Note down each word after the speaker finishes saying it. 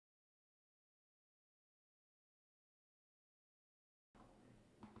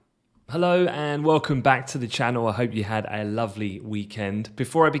Hello and welcome back to the channel. I hope you had a lovely weekend.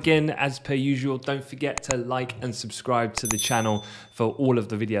 Before I begin, as per usual, don't forget to like and subscribe to the channel for all of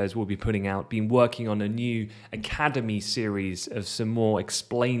the videos we'll be putting out. Been working on a new Academy series of some more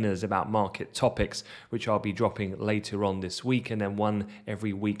explainers about market topics, which I'll be dropping later on this week, and then one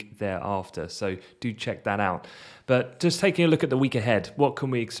every week thereafter. So do check that out. But just taking a look at the week ahead, what can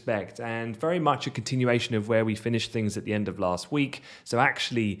we expect? And very much a continuation of where we finished things at the end of last week. So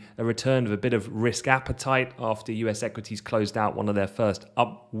actually a return of a bit of risk appetite after US equities closed out one of their first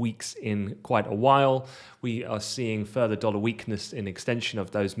up weeks in quite a while. We are seeing further dollar weakness in extension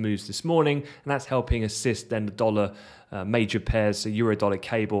of those moves this morning, and that's helping assist then the dollar major pairs, so euro dollar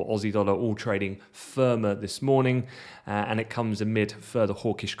cable, Aussie dollar, all trading firmer this morning, and it comes amid further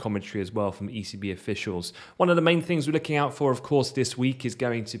hawkish commentary as well from ECB officials. One of the main things we're looking out for, of course, this week is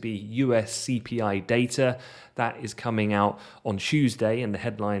going to be US CPI data. That is coming out on Tuesday, and the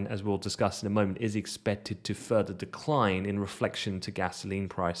headline, as we'll discuss in a moment, is expected to further decline in reflection to gasoline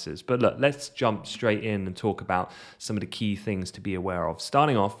prices. But look, let's jump straight in and talk about some of the key things to be aware of,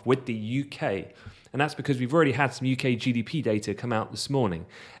 starting off with the UK. And that's because we've already had some UK GDP data come out this morning.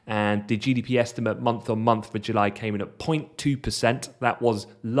 And the GDP estimate month on month for July came in at 0.2%. That was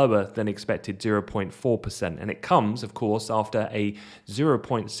lower than expected, 0.4%. And it comes, of course, after a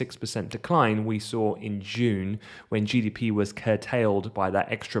 0.6% decline we saw in June when GDP was curtailed by that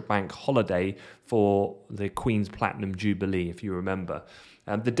extra bank holiday for the Queen's Platinum Jubilee, if you remember.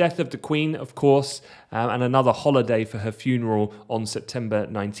 The death of the Queen, of course, and another holiday for her funeral on September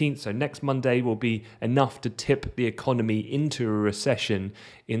 19th. So next Monday will be enough to tip the economy into a recession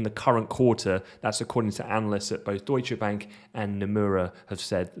in the current quarter. That's according to analysts at both Deutsche Bank and Nomura have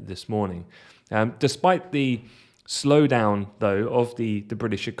said this morning. Despite the slowdown, though, of the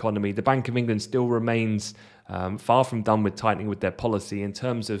British economy, the Bank of England still remains far from done with tightening with their policy. In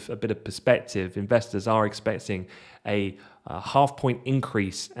terms of a bit of perspective, investors are expecting a half-point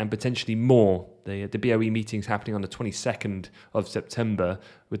increase and potentially more. The BOE meeting's happening on the 22nd of September,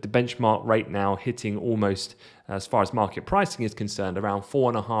 with the benchmark rate now hitting almost, as far as market pricing is concerned, around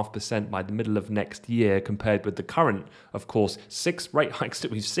 4.5% by the middle of next year, compared with the current, of course, 6 rate hikes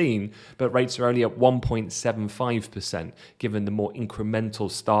that we've seen, but rates are only at 1.75%, given the more incremental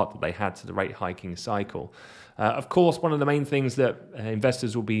start that they had to the rate hiking cycle. Of course, one of the main things that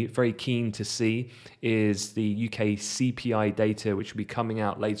investors will be very keen to see is the UK CPI data, which will be coming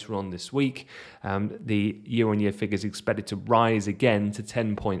out later on this week. The year-on-year figures expected to rise again to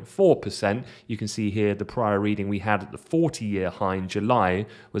 10.4%. You can see here the prior reading we had at the 40-year high in July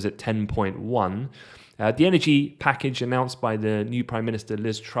was at 10.1. The energy package announced by the new Prime Minister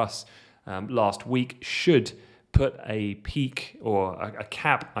Liz Truss last week should put a peak, or a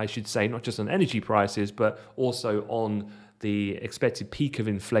cap, I should say, not just on energy prices, but also on the expected peak of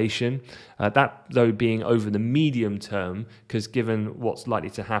inflation. That, though, being over the medium term, because given what's likely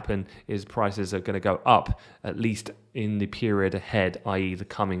to happen is prices are going to go up, at least in the period ahead, i.e. the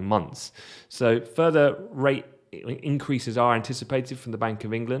coming months. So further rate increases are anticipated from the Bank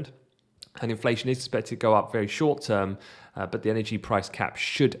of England, and inflation is expected to go up very short term, but the energy price cap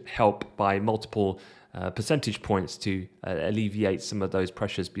should help by multiple percentage points to alleviate some of those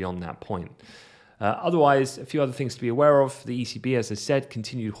pressures beyond that point. Otherwise, a few other things to be aware of. The ECB, as I said,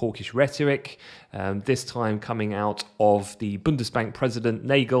 continued hawkish rhetoric, this time coming out of the Bundesbank president,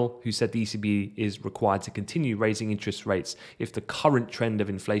 Nagel, who said the ECB is required to continue raising interest rates if the current trend of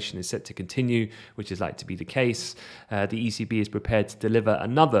inflation is set to continue, which is likely to be the case. The ECB is prepared to deliver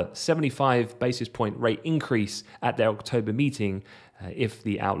another 75 basis point rate increase at their October meeting, if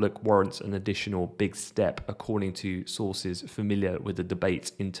the outlook warrants an additional big step, according to sources familiar with the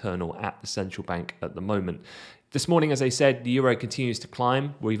debate internal at the central bank at the moment. This morning, as I said, the euro continues to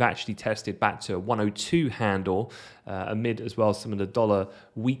climb. We've actually tested back to a 102 handle amid as well some of the dollar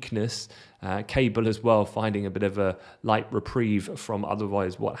weakness. Cable as well finding a bit of a light reprieve from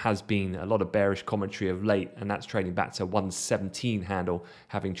otherwise what has been a lot of bearish commentary of late, and that's trading back to 117 handle,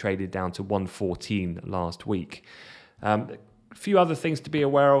 having traded down to 114 last week. A few other things to be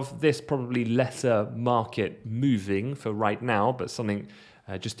aware of. This probably lesser market moving for right now, but something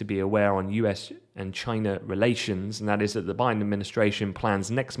just to be aware on US and China relations, and that is that the Biden administration plans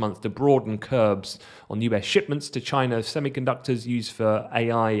next month to broaden curbs on US shipments to China of semiconductors used for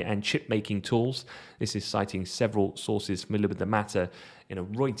AI and chip-making tools. This is citing several sources familiar with the matter in a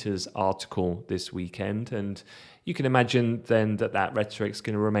Reuters article this weekend, and you can imagine then that rhetoric is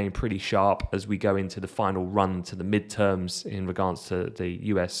going to remain pretty sharp as we go into the final run to the midterms in regards to the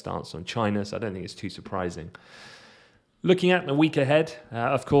US stance on China, so I don't think it's too surprising. Looking at the week ahead,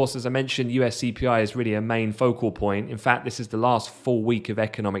 of course, as I mentioned, US CPI is really a main focal point. In fact, this is the last full week of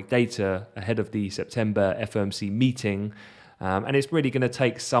economic data ahead of the September FOMC meeting. And it's really going to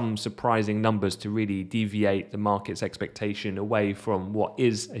take some surprising numbers to really deviate the market's expectation away from what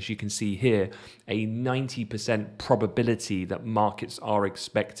is, as you can see here, a 90% probability that markets are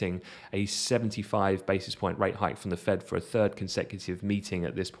expecting a 75 basis point rate hike from the Fed for a third consecutive meeting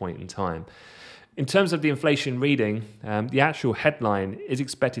at this point in time. In terms of the inflation reading, the actual headline is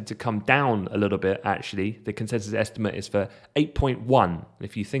expected to come down a little bit, actually. The consensus estimate is for 8.1.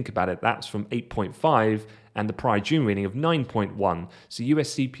 If you think about it, that's from 8.5 and the prior June reading of 9.1. So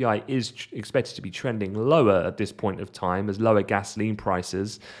US CPI is expected to be trending lower at this point of time as lower gasoline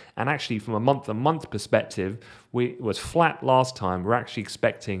prices. And actually, from a month-on-month perspective, it was flat last time. We're actually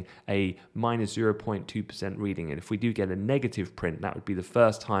expecting a minus 0.2% reading. And if we do get a negative print, that would be the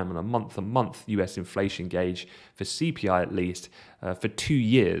first time on a month-on-month US inflation gauge for CPI at least for 2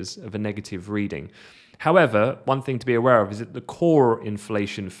 years of a negative reading. However, one thing to be aware of is that the core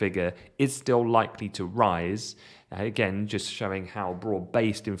inflation figure is still likely to rise. Again, just showing how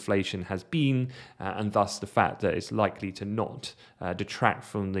broad-based inflation has been and thus the fact that it's likely to not detract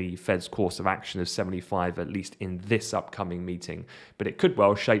from the Fed's course of action of 75, at least in this upcoming meeting. But it could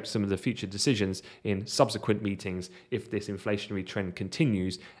well shape some of the future decisions in subsequent meetings if this inflationary trend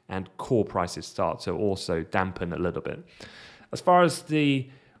continues and core prices start to also dampen a little bit. As far as the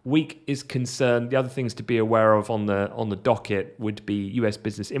week is concerned, the other things to be aware of on the docket would be US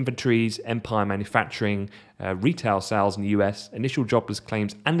business inventories, empire manufacturing, retail sales in the US, initial jobless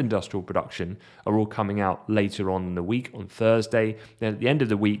claims and industrial production are all coming out later on in the week on Thursday. Then at the end of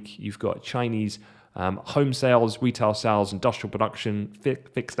the week, you've got Chinese home sales, retail sales, industrial production,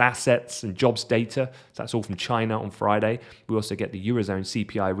 fixed assets and jobs data. So that's all from China on Friday. We also get the Eurozone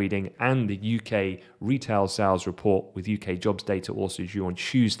CPI reading and the UK retail sales report with UK jobs data also due on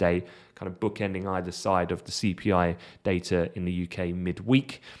Tuesday, kind of bookending either side of the CPI data in the UK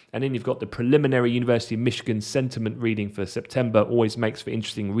midweek. And then you've got the preliminary University of Michigan sentiment reading for September. Always makes for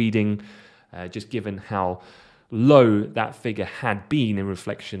interesting reading, just given how low that figure had been in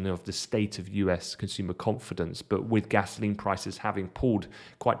reflection of the state of US consumer confidence. But with gasoline prices having pulled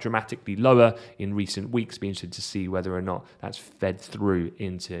quite dramatically lower in recent weeks, be interested to see whether or not that's fed through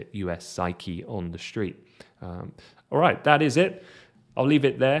into US psyche on the street. All right, that is it. I'll leave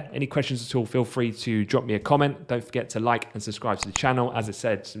it there. Any questions at all, feel free to drop me a comment. Don't forget to like and subscribe to the channel. As I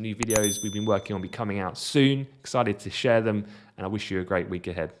said, some new videos we've been working on will be coming out soon. Excited to share them, and I wish you a great week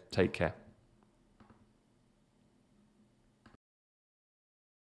ahead. Take care.